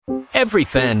Every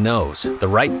fan knows the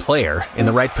right player in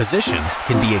the right position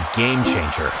can be a game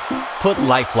changer. Put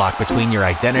LifeLock between your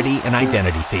identity and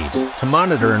identity thieves to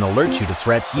monitor and alert you to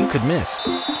threats you could miss.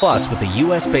 Plus, with a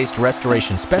US-based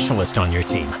restoration specialist on your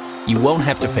team, you won't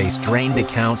have to face drained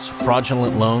accounts,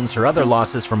 fraudulent loans, or other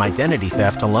losses from identity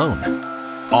theft alone.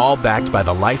 All backed by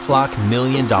the LifeLock $1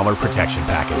 Million Protection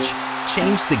Package.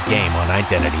 Change the game on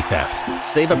identity theft.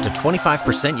 Save up to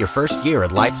 25% your first year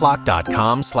at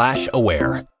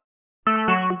LifeLock.com/aware.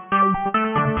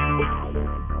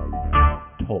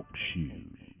 Talk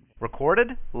shoes.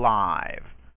 Recorded live.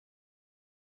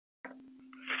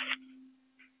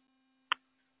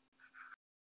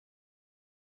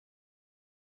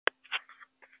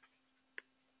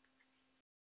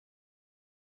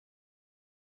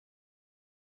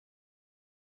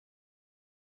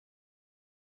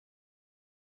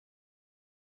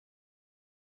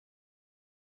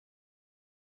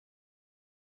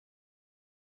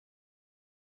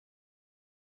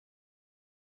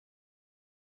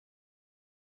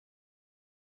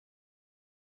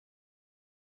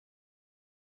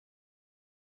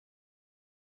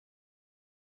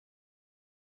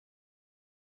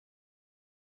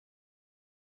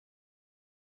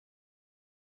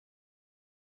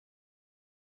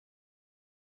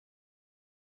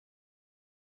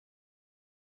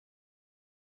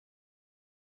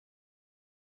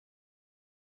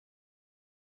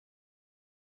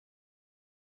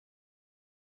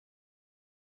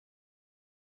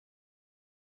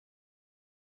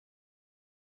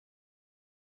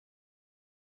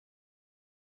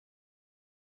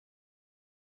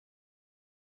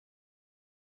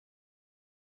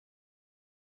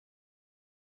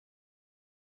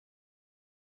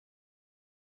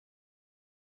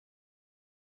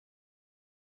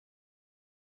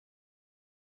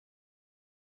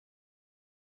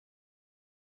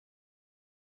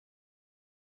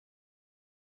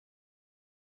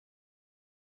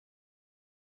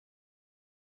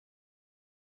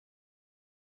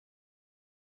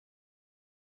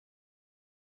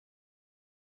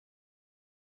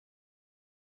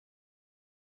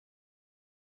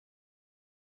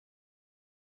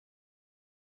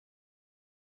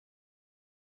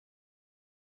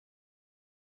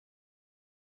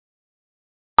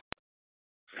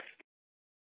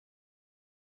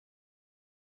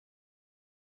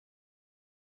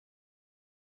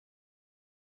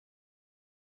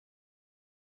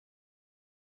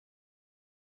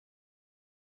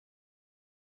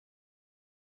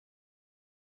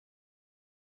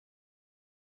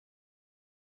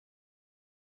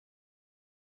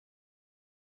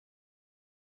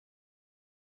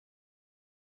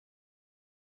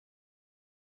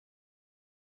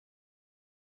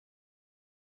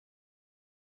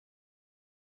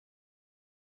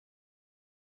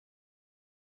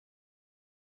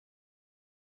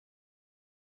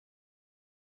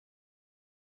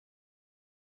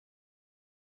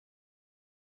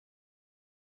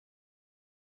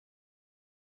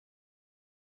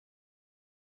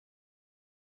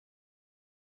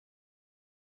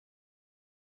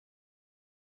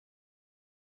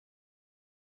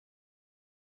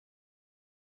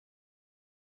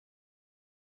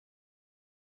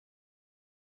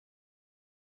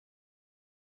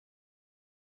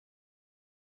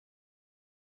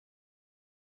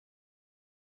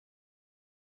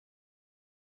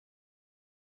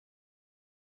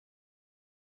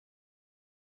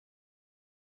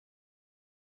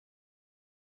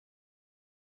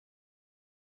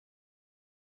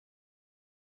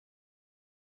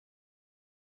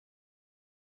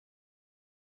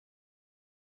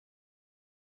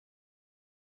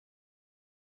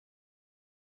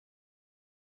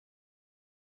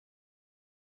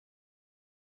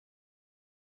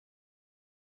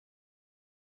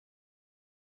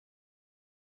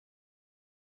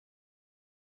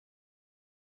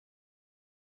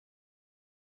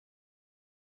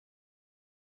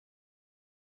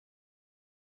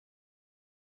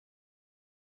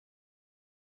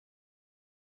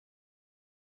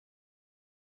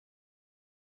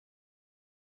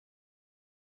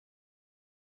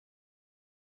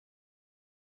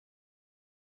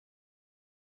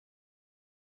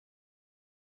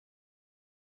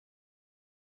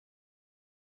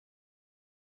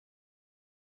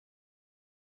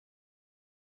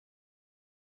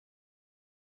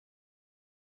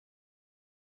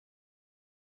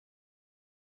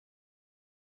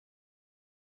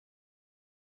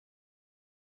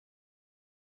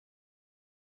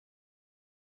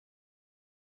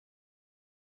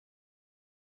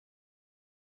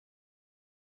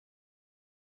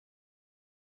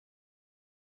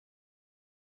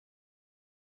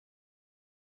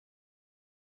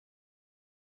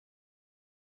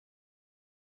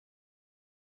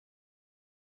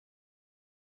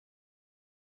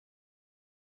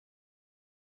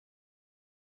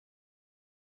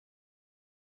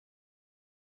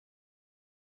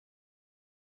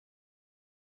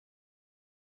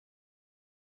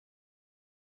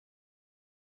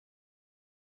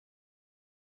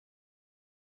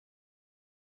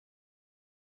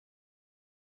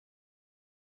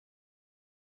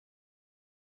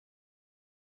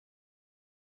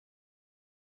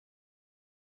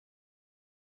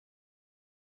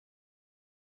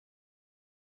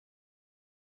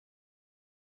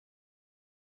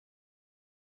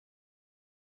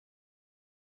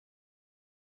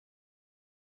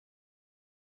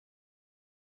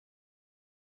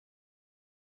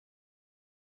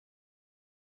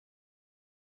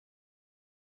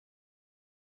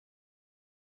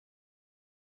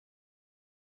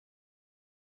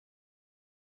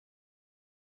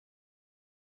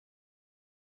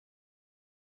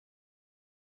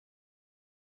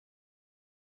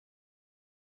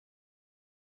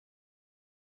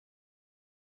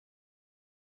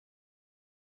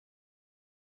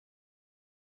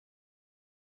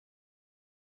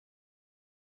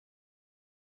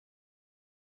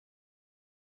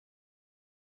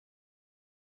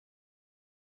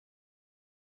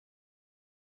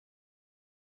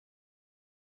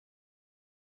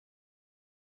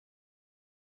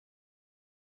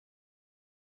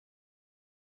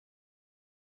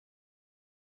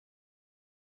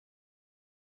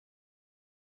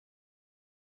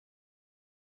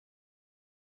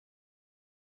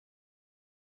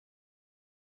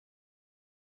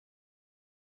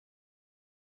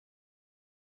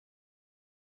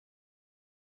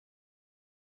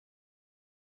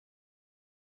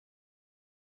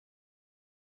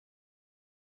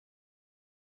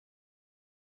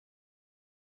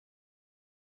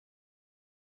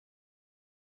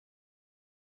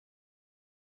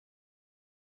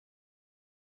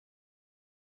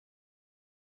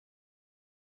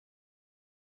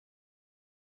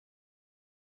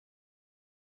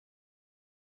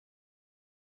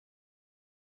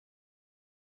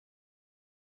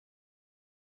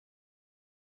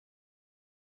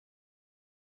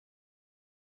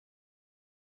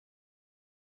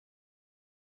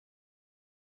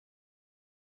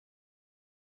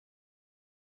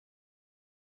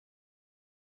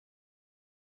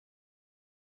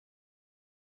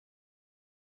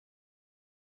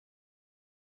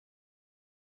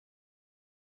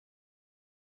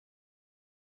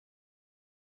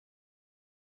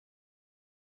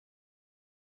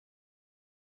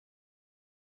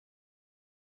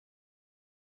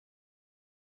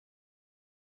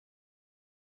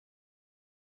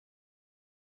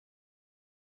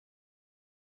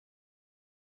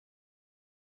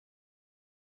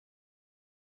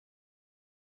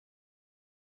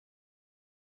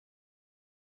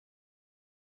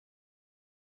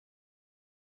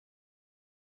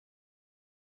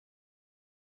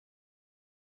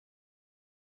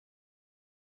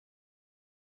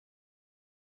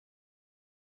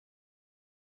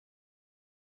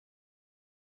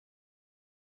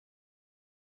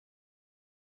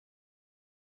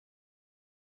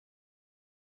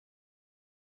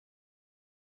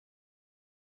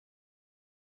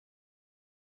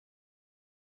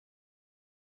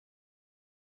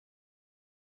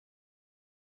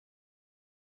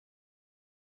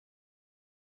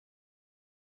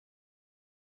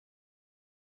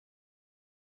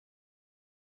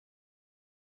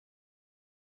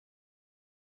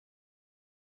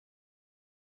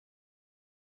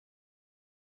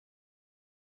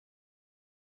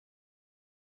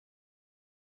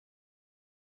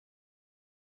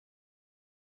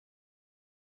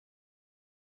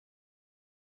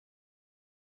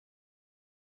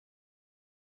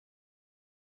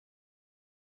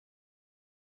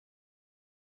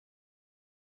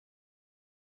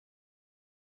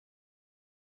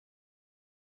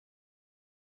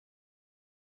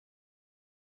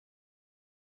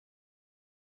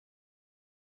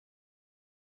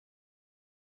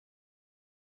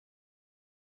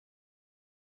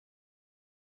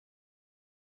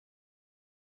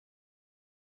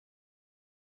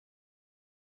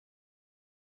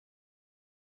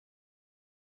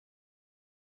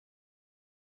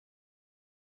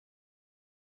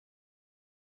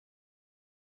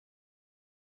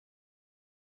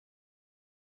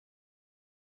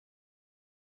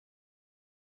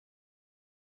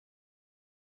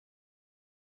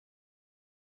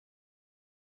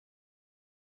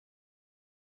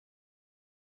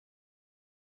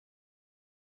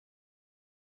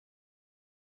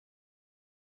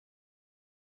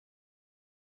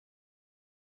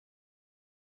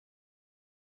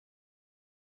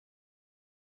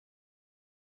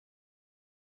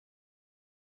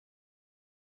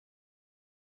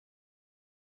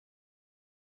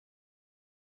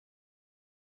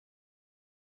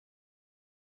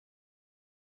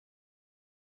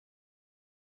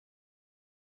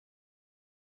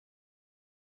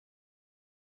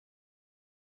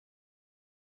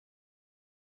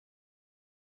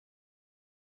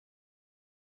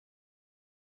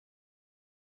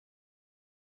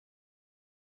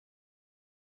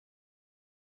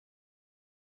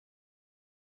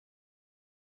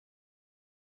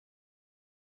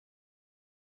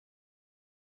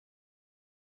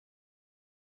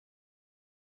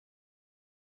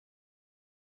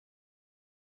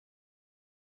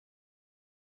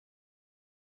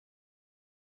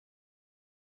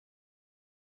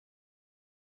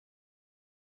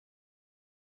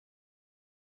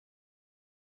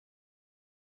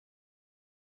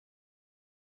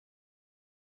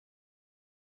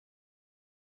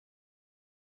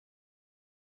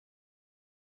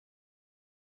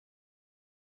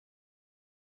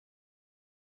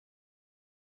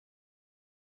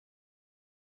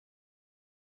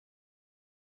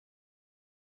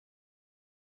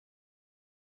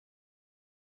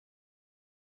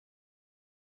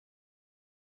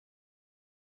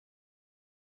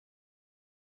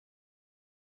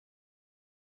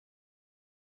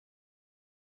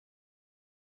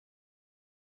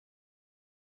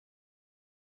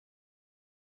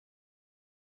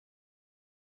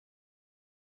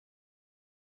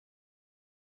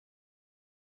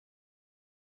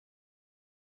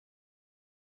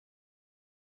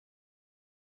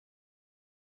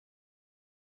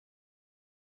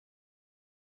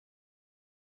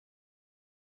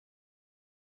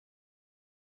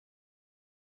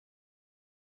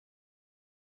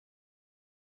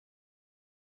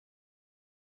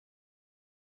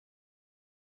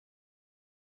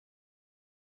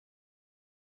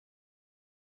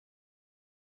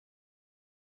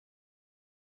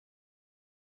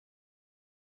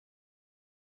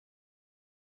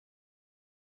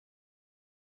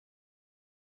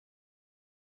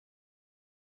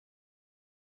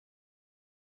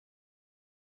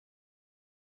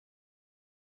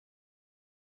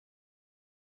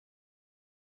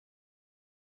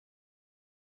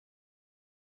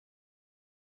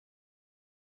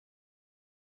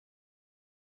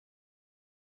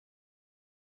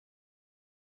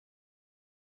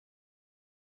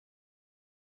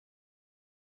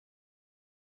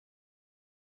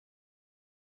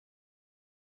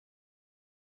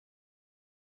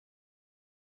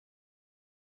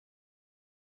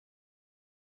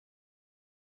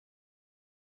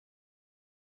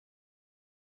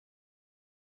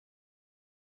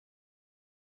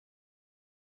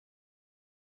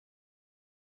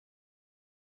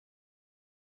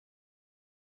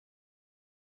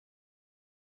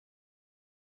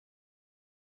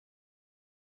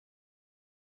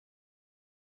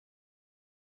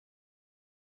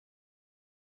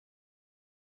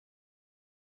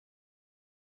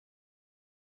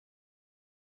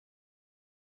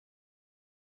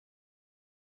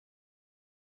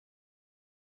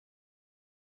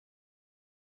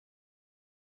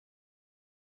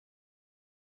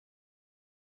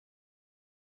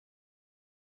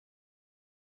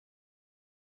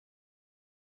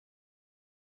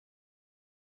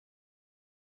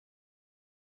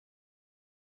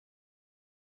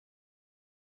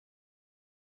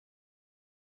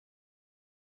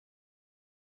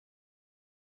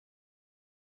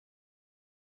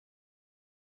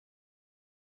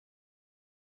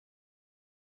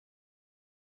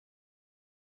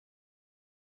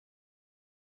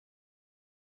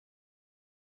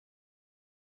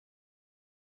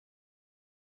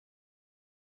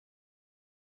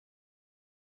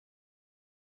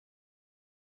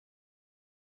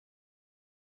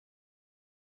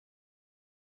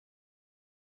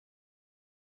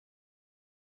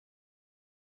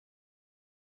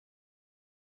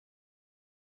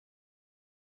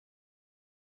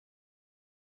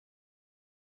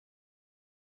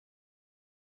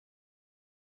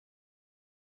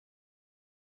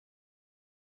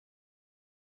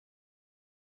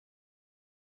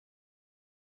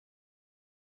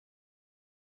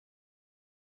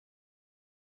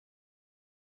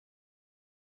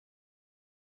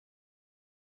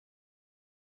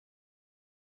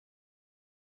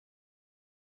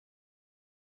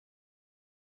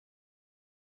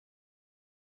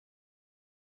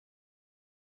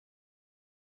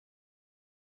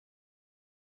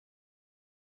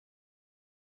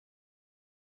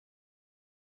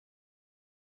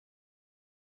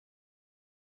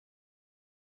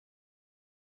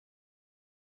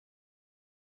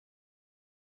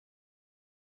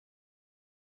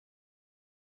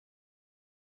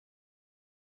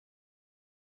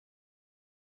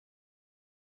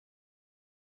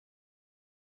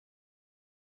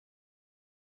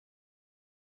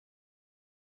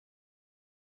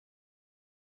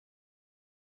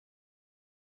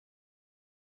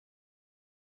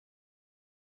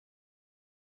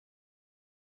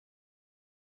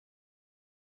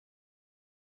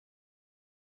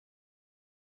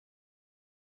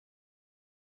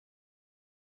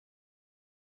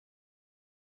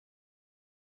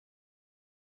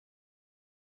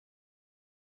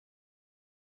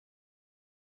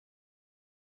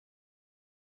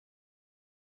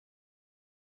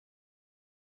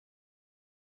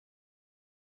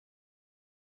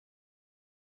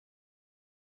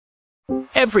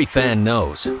 Every fan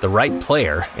knows the right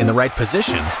player in the right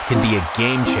position can be a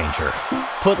game changer.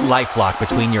 Put LifeLock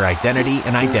between your identity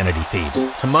and identity thieves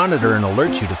to monitor and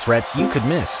alert you to threats you could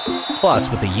miss. Plus,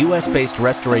 with a US-based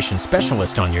restoration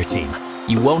specialist on your team,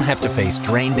 you won't have to face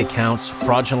drained accounts,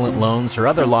 fraudulent loans, or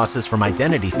other losses from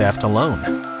identity theft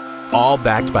alone. All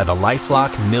backed by the LifeLock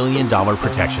 $1 Million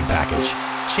Protection Package.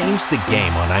 Change the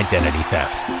game on identity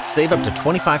theft. Save up to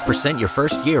 25% your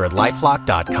first year at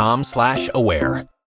LifeLock.com/aware.